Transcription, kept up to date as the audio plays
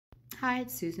Hi,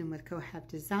 it's Susan with Cohab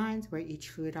Designs, where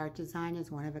each fluid art design is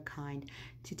one of a kind.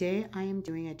 Today I am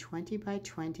doing a 20 by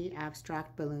 20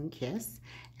 abstract balloon kiss,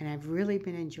 and I've really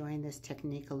been enjoying this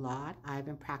technique a lot. I've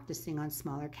been practicing on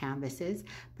smaller canvases,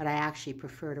 but I actually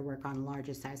prefer to work on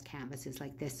larger size canvases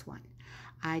like this one.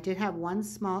 I did have one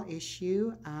small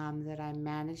issue that I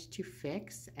managed to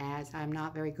fix, as I'm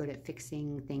not very good at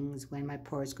fixing things when my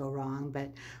pours go wrong, but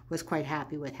was quite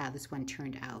happy with how this one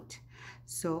turned out.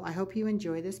 So I hope you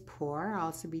enjoy this pour. I'll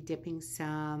also be dipping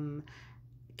some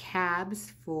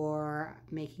cabs for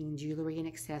making jewelry and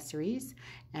accessories,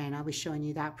 and I'll be showing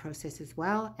you that process as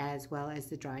well as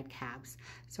the dried cabs.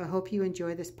 So I hope you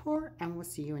enjoy this pour, and we'll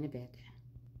see you in a bit.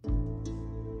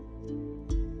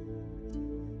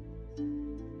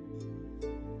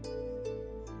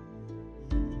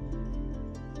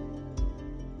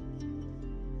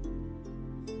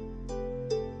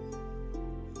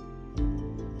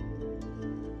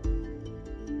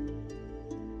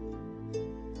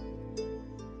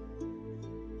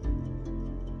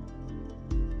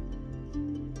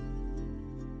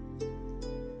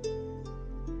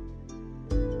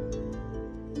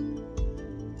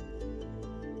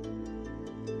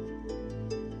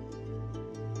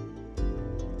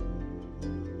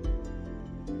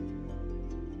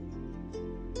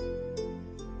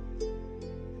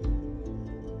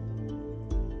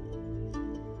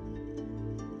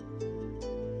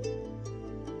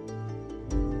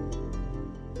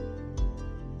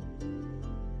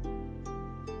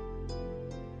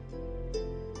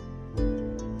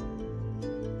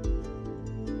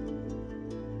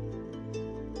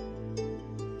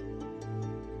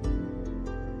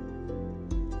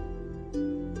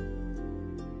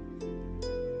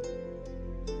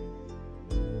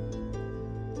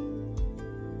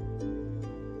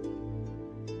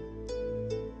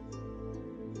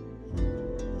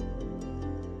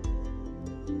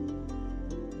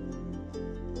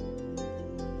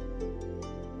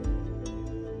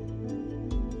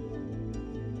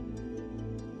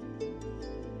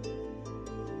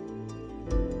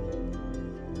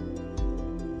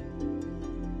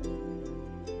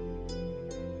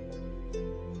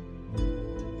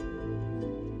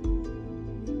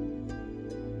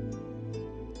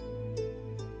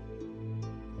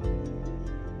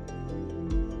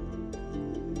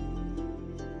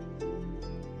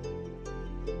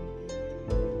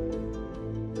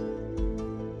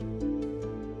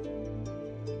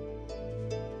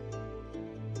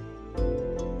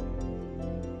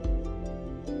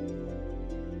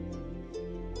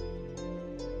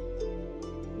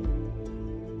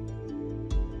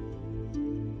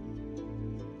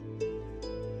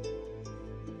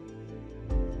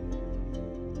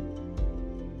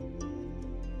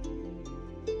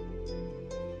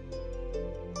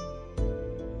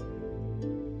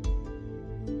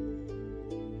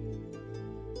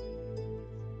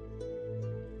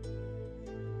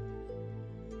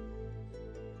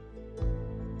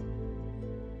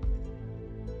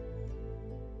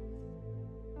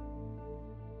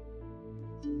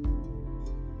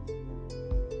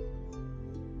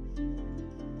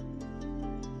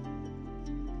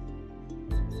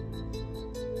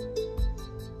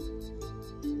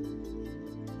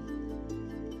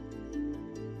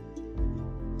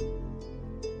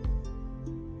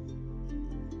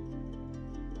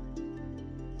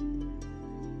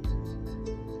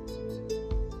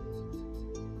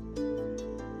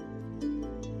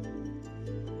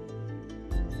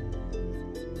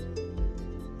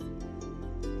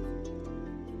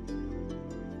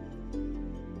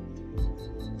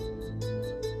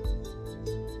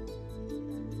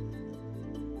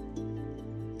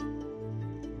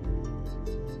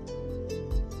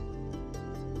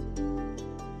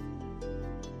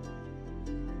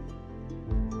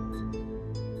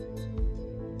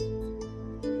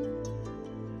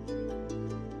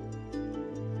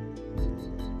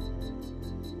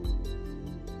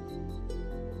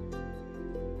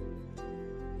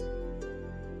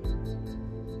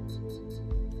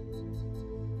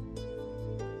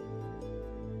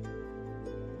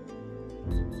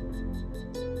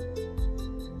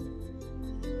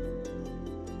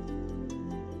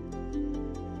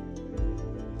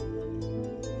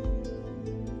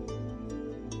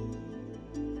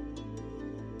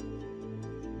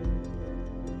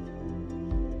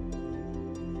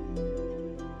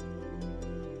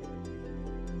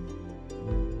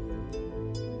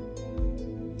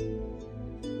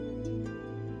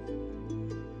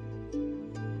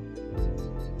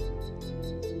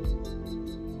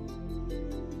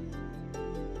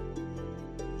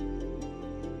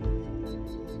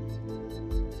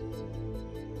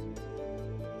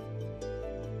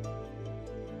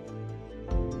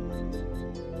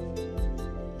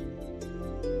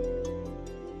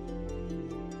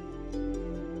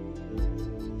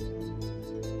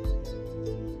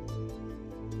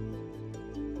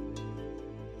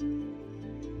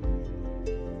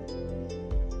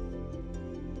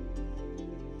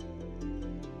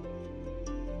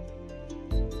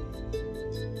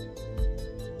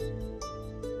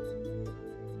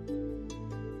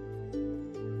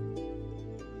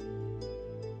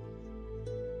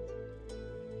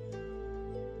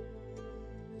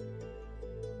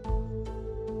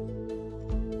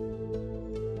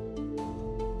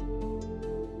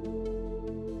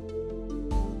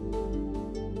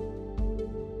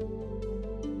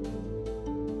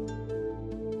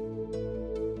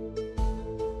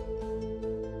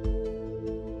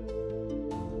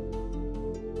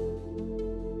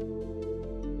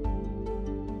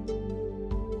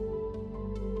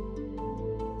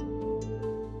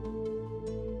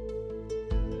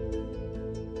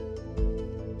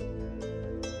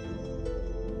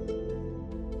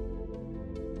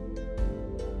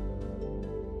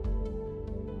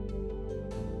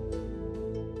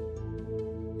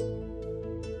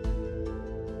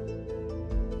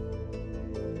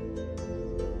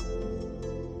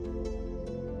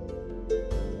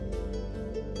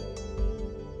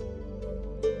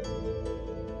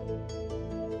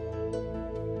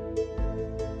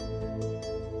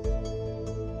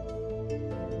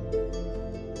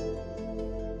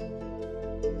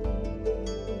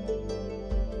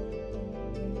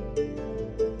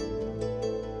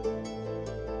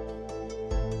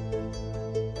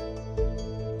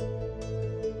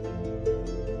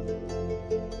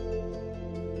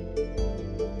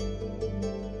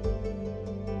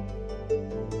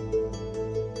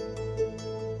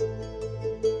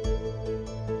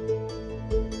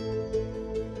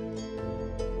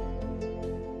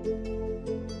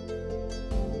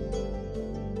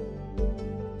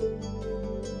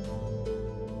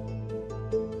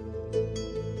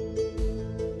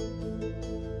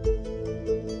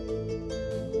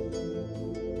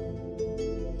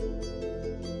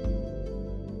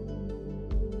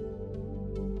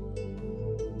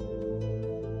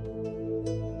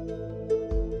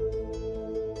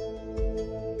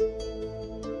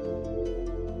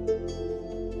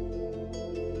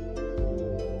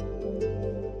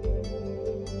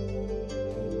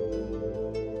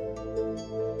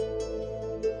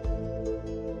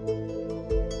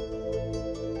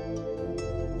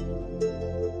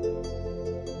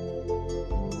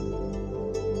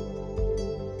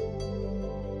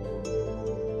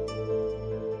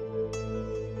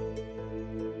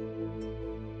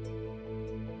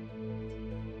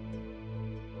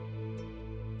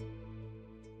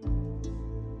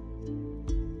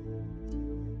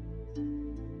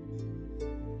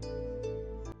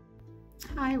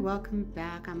 Hi, welcome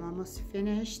back. I'm almost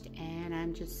finished and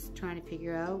I'm just trying to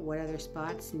figure out what other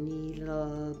spots need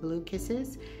little balloon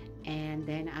kisses, and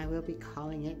then I will be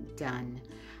calling it done.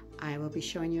 I will be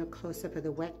showing you a close-up of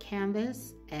the wet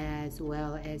canvas as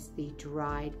well as the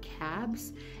dried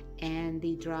cabs and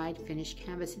the dried finished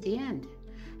canvas at the end.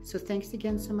 So thanks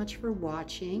again so much for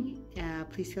watching.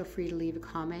 Please feel free to leave a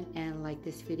comment and like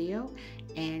this video.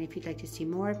 And if you'd like to see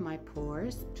more of my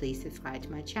pours, please subscribe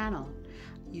to my channel.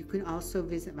 You can also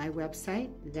visit my website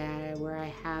where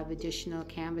I have additional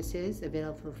canvases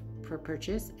available for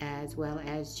purchase, as well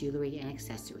as jewelry and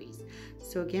accessories.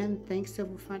 So again, thanks so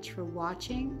much for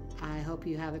watching. I hope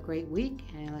you have a great week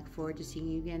and I look forward to seeing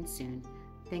you again soon.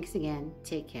 Thanks again.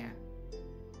 Take care.